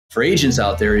For agents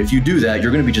out there, if you do that,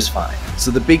 you're going to be just fine. So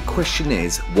the big question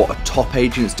is, what are top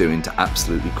agents doing to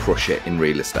absolutely crush it in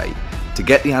real estate? To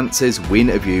get the answers, we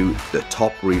interview the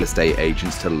top real estate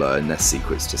agents to learn their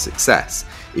secrets to success.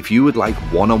 If you would like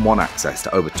one-on-one access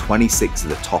to over 26 of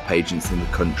the top agents in the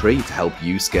country to help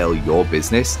you scale your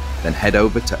business, then head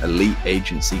over to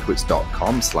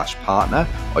eliteagentsecrets.com/partner,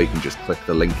 or you can just click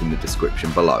the link in the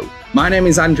description below. My name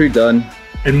is Andrew Dunn.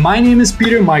 And my name is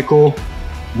Peter Michael.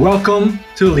 Welcome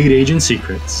to Elite Agent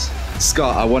Secrets.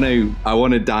 Scott, I want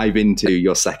to dive into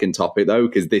your second topic though,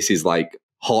 because this is like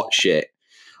hot shit.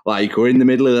 Like, we're in the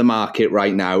middle of the market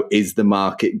right now. Is the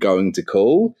market going to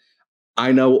cool?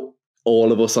 I know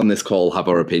all of us on this call have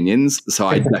our opinions, so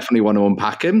I definitely want to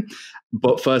unpack them.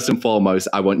 But first and foremost,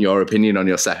 I want your opinion on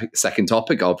your second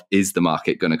topic of, is the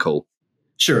market going to cool?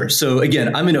 Sure. So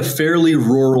again, I'm in a fairly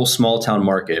rural, small town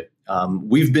market.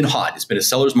 We've been hot. It's been a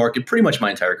seller's market pretty much my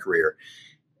entire career.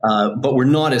 But we're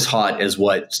not as hot as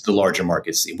what the larger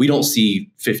markets see. We don't see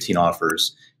 15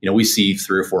 offers. We see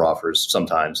 3 or 4 offers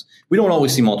sometimes. We don't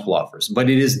always see multiple offers, but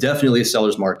it is definitely a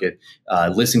seller's market.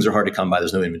 Listings are hard to come by.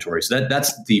 There's no inventory. So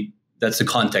that's the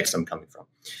context I'm coming from.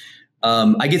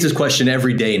 I get this question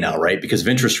every day now, right? Because of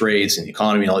interest rates and the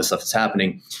economy and all this stuff that's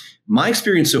happening. My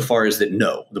experience so far is that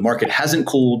no, the market hasn't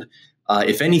cooled.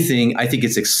 If anything, I think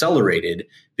it's accelerated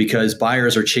because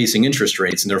buyers are chasing interest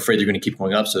rates and they're afraid they're going to keep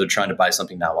going up. So they're trying to buy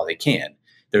something now while they can.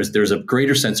 There's a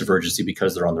greater sense of urgency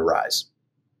because they're on the rise.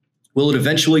 Will it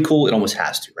eventually cool? It almost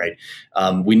has to, right?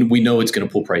 We know it's going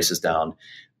to pull prices down.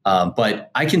 But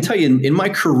I can tell you in my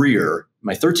career,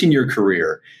 my 13-year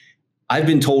career, I've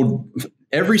been told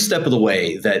every step of the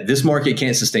way that this market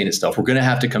can't sustain itself. We're going to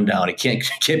have to come down. It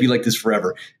can't be like this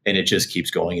forever. And it just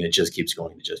keeps going and it just keeps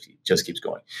going. And it just keeps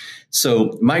going.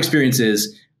 So my experience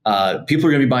is people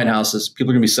are going to be buying houses.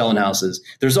 People are going to be selling houses.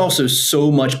 There's also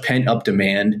so much pent up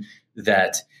demand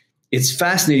that it's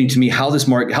fascinating to me how this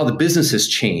market, how the business has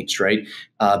changed, right?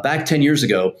 Back 10 years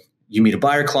ago, you meet a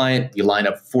buyer client, you line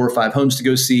up 4 or 5 homes to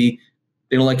go see.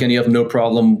 They don't like any of them, no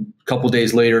problem. A couple of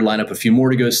days later, line up a few more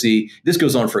to go see. This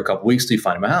goes on for a couple of weeks till you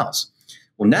find them a house.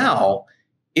 Well, now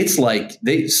it's like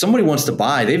somebody wants to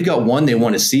buy. They've got one they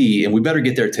want to see, and we better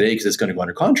get there today because it's going to go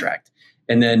under contract.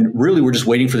 And then really we're just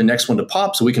waiting for the next one to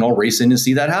pop so we can all race in and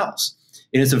see that house.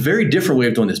 And it's a very different way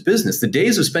of doing this business. The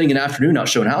days of spending an afternoon out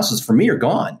showing houses for me are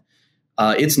gone.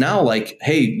 It's now like,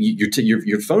 hey,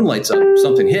 your phone lights up,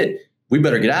 something hit. We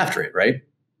better get after it, right?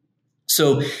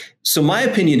 So my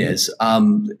opinion is,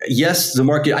 yes, the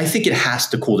market, I think it has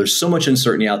to cool. There's so much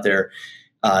uncertainty out there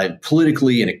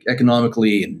politically and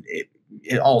economically and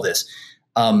all this.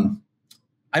 I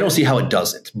don't see how it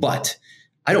doesn't, but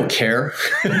I don't care.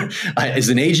 As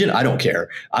an agent, I don't care.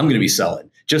 I'm going to be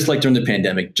selling. Just like during the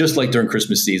pandemic, just like during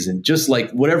Christmas season, just like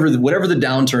whatever the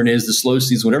downturn is, the slow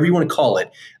season, whatever you want to call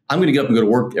it, I'm going to get up and go to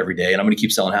work every day, and I'm going to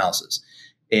keep selling houses.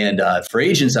 And for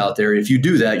agents out there, if you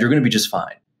do that, you're going to be just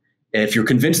fine. If you're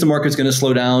convinced the market's going to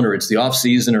slow down, or it's the off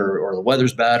season, or the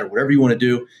weather's bad, or whatever you want to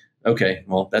do, okay,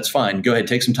 well, that's fine. Go ahead,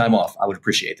 take some time off. I would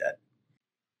appreciate that.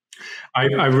 I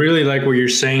really like what you're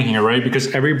saying here, right? Because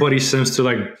everybody seems to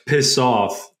like piss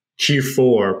off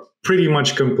Q4 pretty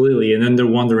much completely, and then they're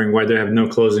wondering why they have no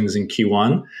closings in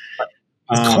Q1.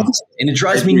 And it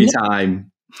drives me nuts. Time.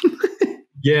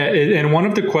 Yeah, and one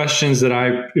of the questions that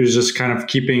I was just kind of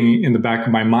keeping in the back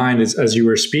of my mind is, as you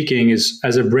were speaking, is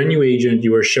as a brand new agent,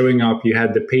 you were showing up, you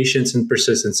had the patience and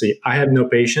persistency. I have no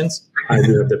patience. I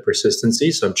do have the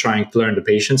persistency, so I'm trying to learn the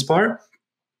patience part.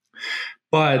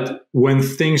 But when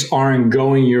things aren't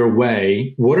going your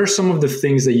way, what are some of the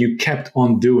things that you kept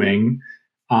on doing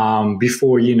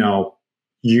before, you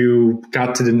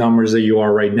got to the numbers that you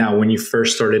are right now when you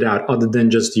first started out, other than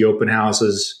just the open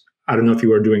houses? I don't know if you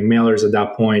were doing mailers at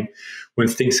that point. When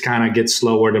things kind of get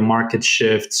slower, the market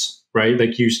shifts, right?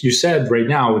 Like you said right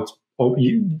now,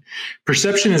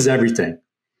 perception is everything,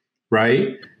 right?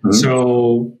 Mm-hmm.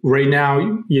 So right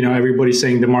now, everybody's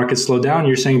saying the market slowed down.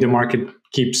 You're saying the market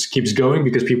keeps going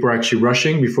because people are actually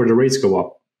rushing before the rates go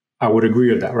up. I would agree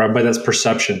with that, right? But that's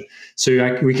perception.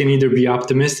 So we can either be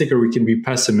optimistic or we can be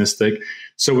pessimistic.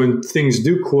 So when things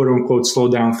do quote unquote slow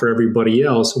down for everybody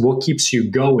else, what keeps you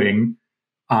going?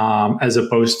 As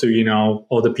opposed to,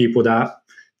 all the people that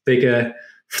take a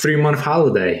 3-month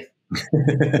holiday.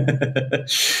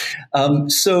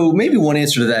 So maybe one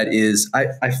answer to that is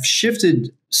I've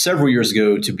shifted several years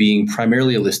ago to being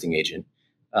primarily a listing agent.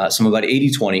 So I'm about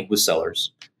 80-20 with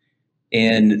sellers.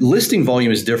 And listing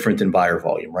volume is different than buyer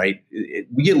volume, right?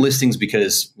 We get listings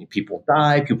because people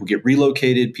die, people get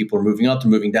relocated, people are moving up, they're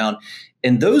moving down.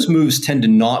 And those moves tend to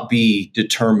not be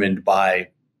determined by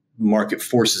market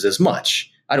forces as much.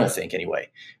 I don't think anyway.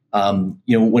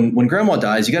 When grandma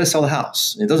dies, you got to sell the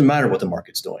house. It doesn't matter what the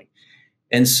market's doing.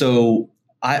 And so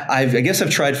I guess I've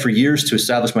tried for years to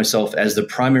establish myself as the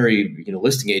primary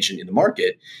listing agent in the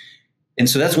market. And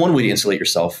so that's one way to insulate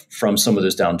yourself from some of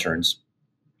those downturns.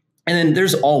 And then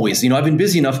there's always, I've been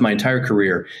busy enough my entire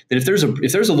career that if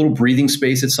there's a little breathing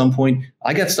space at some point,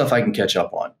 I got stuff I can catch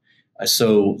up on.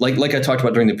 So like I talked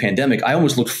about during the pandemic, I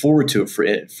almost looked forward to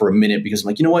it for a minute because I'm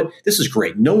like, you know what, this is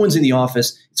great. No one's in the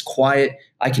office. It's quiet.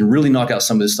 I can really knock out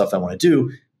some of this stuff I want to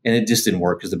do. And it just didn't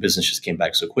work because the business just came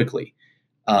back so quickly.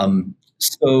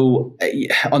 So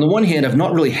on the one hand, I've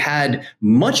not really had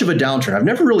much of a downturn. I've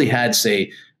never really had,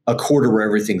 say, a quarter where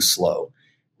everything's slow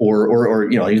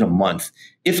or even a month.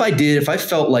 If I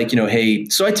felt like, hey,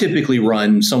 so I typically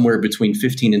run somewhere between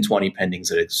 15 and 20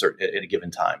 pendings at a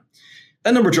given time.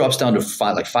 That number drops down to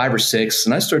 5 or 6.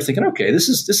 And I start thinking, okay, this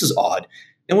is odd.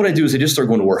 And what I do is I just start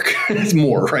going to work. It's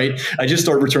more, right? I just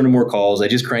start returning more calls. I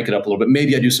just crank it up a little bit.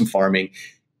 Maybe I do some farming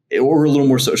or a little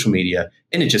more social media,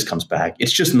 and it just comes back.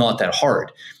 It's just not that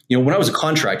hard. When I was a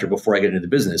contractor before I got into the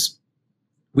business,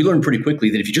 we learned pretty quickly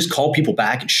that if you just call people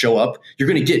back and show up, you're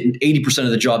going to get 80%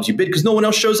 of the jobs you bid because no one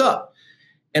else shows up.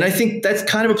 And I think that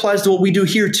kind of applies to what we do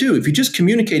here too. If you just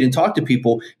communicate and talk to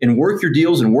people and work your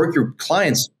deals and work your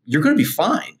clients, you're going to be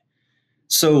fine.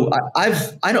 So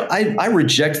I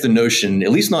reject the notion,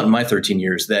 at least not in my 13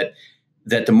 years, that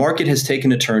the market has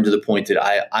taken a turn to the point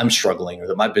that I'm struggling or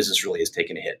that my business really has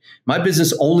taken a hit. My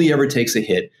business only ever takes a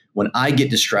hit when I get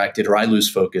distracted or I lose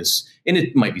focus. And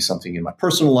it might be something in my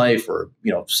personal life or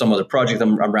some other project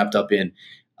I'm wrapped up in.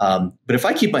 But if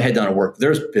I keep my head down at work,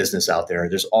 there's business out there.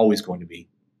 There's always going to be.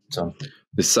 So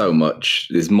there's so much.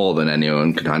 There's more than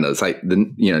anyone can handle. It's like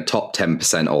the top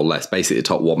 10% or less. Basically, the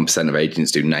top 1% of agents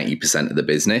do 90% of the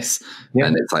business,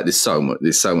 and it's like there's so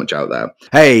much out there.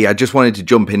 Hey, I just wanted to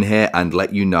jump in here and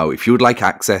let you know if you would like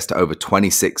access to over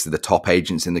 26 of the top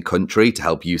agents in the country to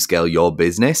help you scale your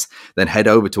business, then head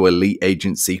over to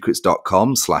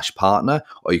eliteagentsecrets.com/partner,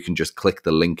 or you can just click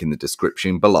the link in the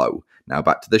description below. Now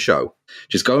back to the show.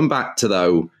 Just going back to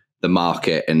the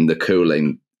market and the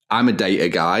cooling. I'm a data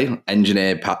guy,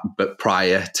 engineer, but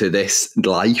prior to this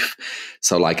life.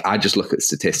 So I just look at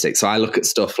statistics. So I look at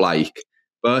stuff like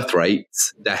birth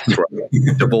rates, death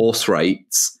rates, divorce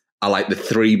rates are like the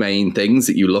 3 main things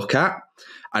that you look at.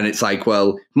 And it's like,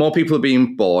 well, more people are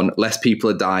being born, less people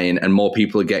are dying, and more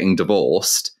people are getting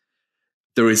divorced.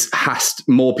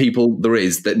 More people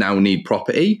that now need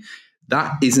property.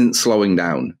 That isn't slowing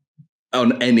down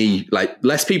on any,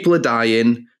 less people are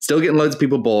dying, still getting loads of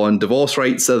people born, divorce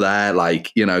rates are there,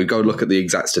 go look at the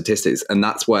exact statistics. And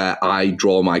that's where I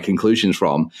draw my conclusions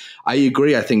from. I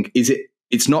agree. I think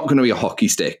it's not going to be a hockey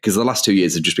stick because the last 2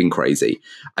 years have just been crazy.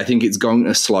 I think it's going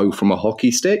to slow from a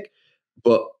hockey stick,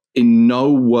 but in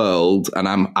no world,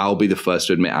 and I'll be the first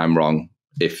to admit I'm wrong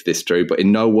if this is true, but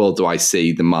in no world do I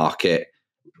see the market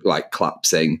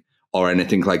collapsing or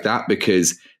anything like that,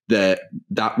 because that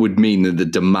would mean that the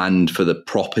demand for the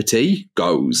property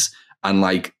goes, and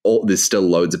there's still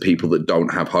loads of people that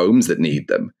don't have homes that need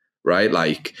them, right?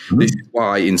 This is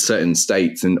why in certain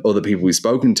states and other people we've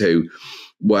spoken to,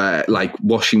 where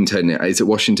Washington is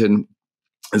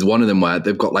one of them where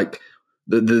they've got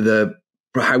the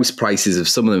house prices of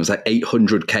some of them is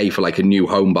 $800K for a new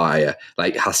home buyer,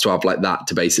 has to have that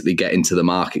to basically get into the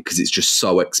market because it's just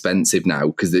so expensive now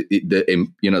because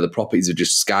the properties have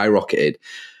just skyrocketed.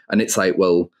 And it's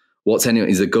well,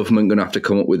 is the government going to have to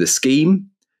come up with a scheme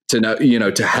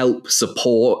to help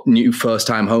support new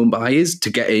first-time home buyers to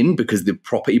get in because the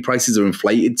property prices are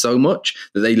inflated so much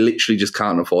that they literally just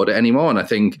can't afford it anymore? And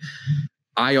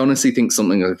I honestly think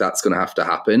something like that's going to have to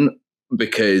happen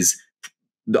because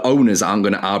the owners aren't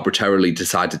going to arbitrarily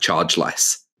decide to charge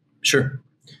less. Sure.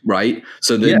 Right.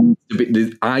 So this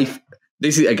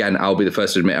is, again, I'll be the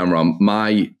first to admit I'm wrong.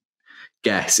 My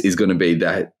guess is going to be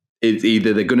that it's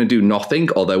either they're going to do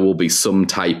nothing or there will be some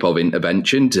type of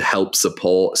intervention to help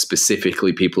support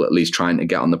specifically people at least trying to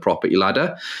get on the property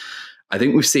ladder. I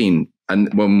think we've seen,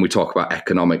 and when we talk about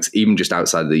economics, even just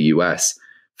outside of the US,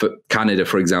 for Canada,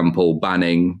 for example,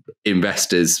 banning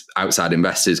outside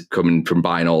investors coming from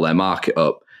buying all their market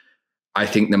up. I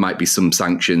think there might be some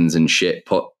sanctions and shit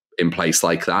put in place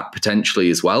like that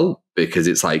potentially as well, because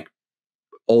it's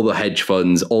all the hedge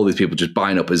funds, all these people just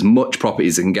buying up as much property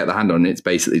as they can get their hand on. It's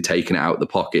basically taking it out of the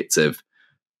pockets of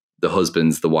the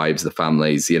husbands, the wives, the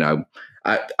families. I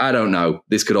don't know.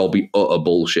 This could all be utter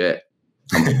bullshit.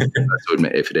 I'm not to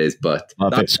admit if it is, but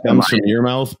if it comes from your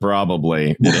mouth,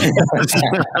 probably. What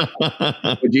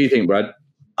do you think, Brad?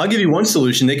 I'll give you one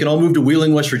solution. They can all move to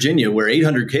Wheeling, West Virginia, where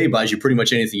 $800K buys you pretty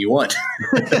much anything you want.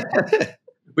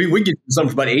 We get something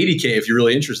for about 80K if you're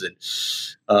really interested.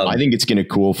 I think it's going to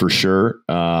cool for sure.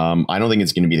 I don't think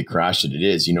it's going to be the crash that it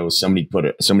is.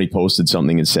 Somebody posted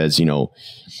something that says,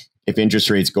 if interest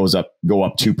rates go up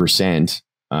 2%,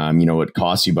 it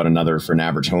costs you for an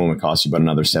average home, it costs you about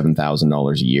another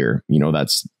 $7,000 a year.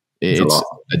 It's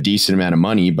a decent amount of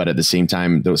money, but at the same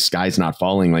time, the sky's not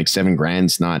falling. Like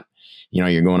 $7,000's not,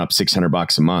 you're going up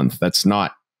 $600 a month.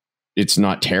 It's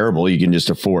not terrible. You can just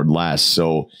afford less.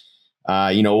 So,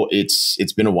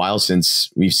 it's been a while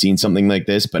since we've seen something like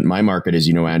this, but my market, as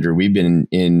you know, Andrew,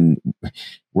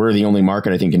 we're the only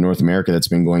market, I think, in North America that's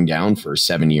been going down for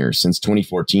 7 years. Since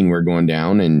 2014, we're going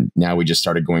down, and now we just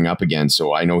started going up again.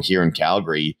 So I know here in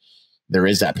Calgary, there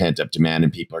is that pent up demand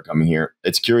and people are coming here.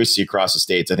 It's curious to see across the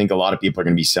States. I think a lot of people are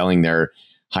going to be selling their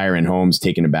higher end homes,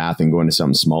 taking a bath and going to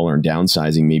something smaller and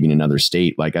downsizing maybe in another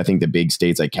state. Like I think the big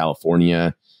states like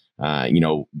California,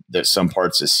 there's some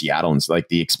parts of Seattle and like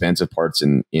the expensive parts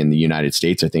in the United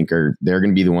States, I think they're going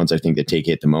to be the ones I think that take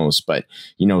hit the most. But,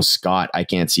 Scott, I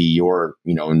can't see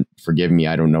and forgive me,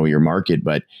 I don't know your market,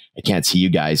 but I can't see you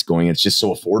guys going. It's just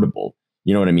so affordable.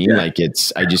 You know what I mean? Yeah.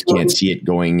 I just can't see it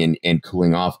going and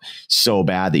cooling off so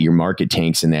bad that your market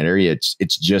tanks in that area.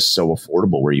 It's just so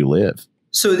affordable where you live.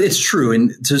 So it's true.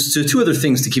 And so two other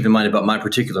things to keep in mind about my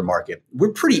particular market.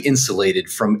 We're pretty insulated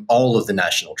from all of the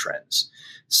national trends.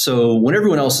 So when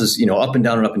everyone else is, up and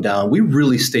down, we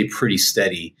really stay pretty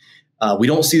steady. We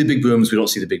don't see the big booms. We don't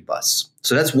see the big busts.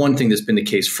 So that's one thing that's been the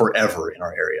case forever in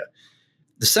our area.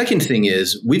 The second thing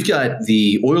is we've got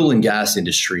the oil and gas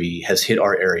industry has hit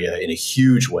our area in a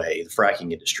huge way, the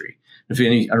fracking industry. I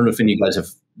don't know if any of you guys have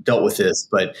dealt with this,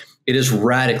 but it has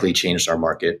radically changed our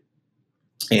market.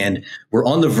 And we're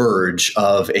on the verge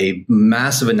of a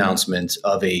massive announcement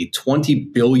of a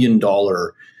 $20 billion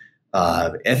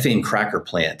ethane cracker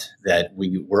plant that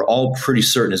we're all pretty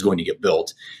certain is going to get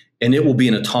built. And it will be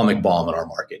an atomic bomb in our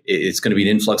market. It's going to be an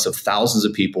influx of thousands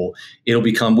of people.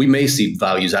 We may see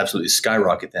values absolutely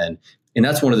skyrocket then. And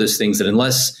that's one of those things that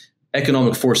unless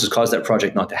economic forces cause that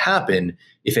project not to happen,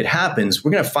 if it happens, we're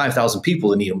going to have 5,000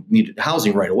 people that need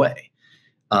housing right away.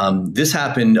 This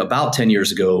happened about 10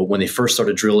 years ago when they first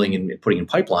started drilling and putting in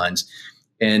pipelines.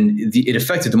 And it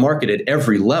affected the market at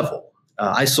every level.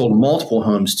 I sold multiple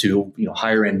homes to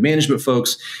higher end management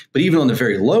folks, but even on the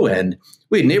very low end,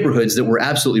 we had neighborhoods that were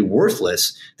absolutely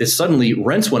worthless. That suddenly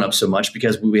rents went up so much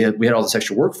because we had all this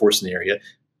extra workforce in the area.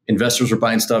 Investors were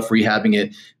buying stuff, rehabbing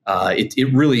it.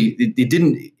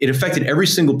 It affected every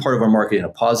single part of our market in a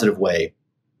positive way.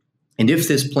 And if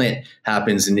this plant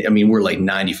happens, and we're like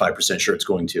 95% sure it's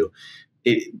going to,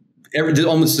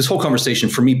 almost this whole conversation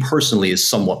for me personally is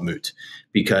somewhat moot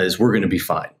because we're going to be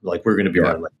fine. Like we're going to be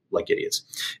around like idiots.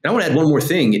 And I want to add one more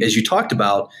thing. As you talked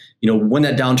about, when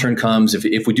that downturn comes,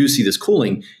 if we do see this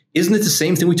cooling, isn't it the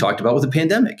same thing we talked about with the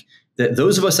pandemic? That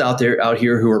those of us out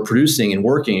here who are producing and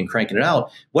working and cranking it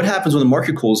out, what happens when the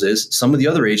market cools is some of the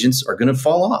other agents are going to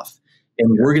fall off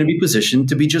and we're going to be positioned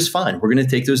to be just fine. We're going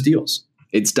to take those deals.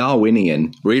 It's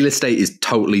Darwinian. Real estate is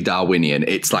totally Darwinian.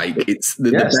 It's like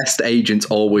the best agents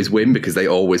always win because they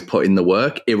always put in the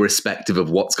work, irrespective of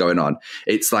what's going on.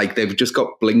 It's like they've just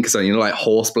got blinkers on, like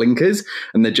horse blinkers,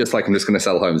 and they're just like, I'm just going to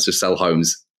sell homes, just sell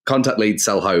homes, contact leads,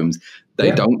 sell homes.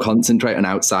 They don't concentrate on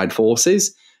outside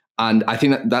forces. And I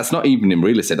think that's not even in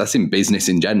real estate, that's in business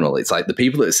in general. It's like the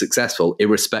people that are successful,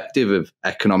 irrespective of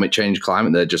economic change,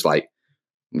 climate, they're just like,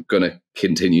 I'm going to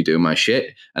continue doing my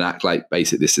shit and act like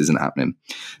basically this isn't happening.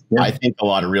 Yeah. I think a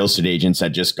lot of real estate agents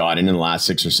that just got in the last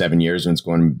 6 or 7 years when it's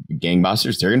going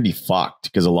gangbusters, they're going to be fucked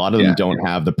because a lot of them don't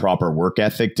have the proper work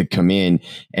ethic to come in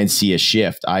and see a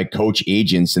shift. I coach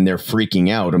agents and they're freaking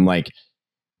out. I'm like,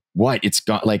 what? It's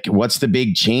got like, what's the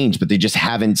big change? But they just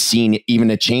haven't seen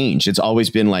even a change. It's always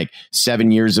been like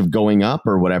 7 years of going up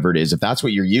or whatever it is. If that's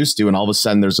what you're used to and all of a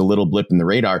sudden there's a little blip in the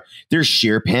radar, there's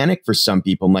sheer panic for some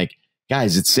people. I'm like,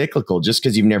 guys, it's cyclical. Just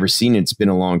because you've never seen it, it's been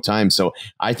a long time. So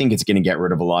I think it's going to get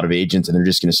rid of a lot of agents and they're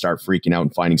just going to start freaking out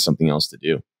and finding something else to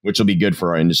do, which will be good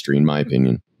for our industry, in my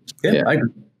opinion. Yeah. I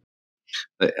agree.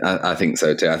 I think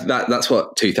so too. That's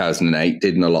what 2008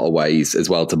 did in a lot of ways as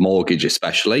well, to mortgage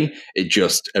especially. It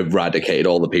just eradicated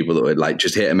all the people that were like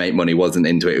just here to make money, wasn't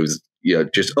into it. It was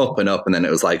just up and up. And then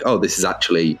it was like, oh, this is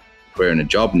actually career and a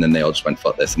job, and then they all just went,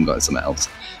 fuck this, I'm going somewhere else,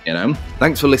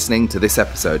 Thanks for listening to this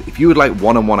episode. If you would like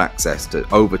one-on-one access to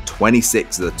over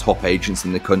 26 of the top agents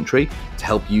in the country to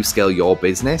help you scale your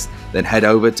business, then head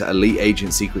over to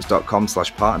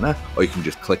eliteagentsecrets.com/partner, or you can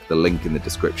just click the link in the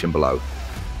description below.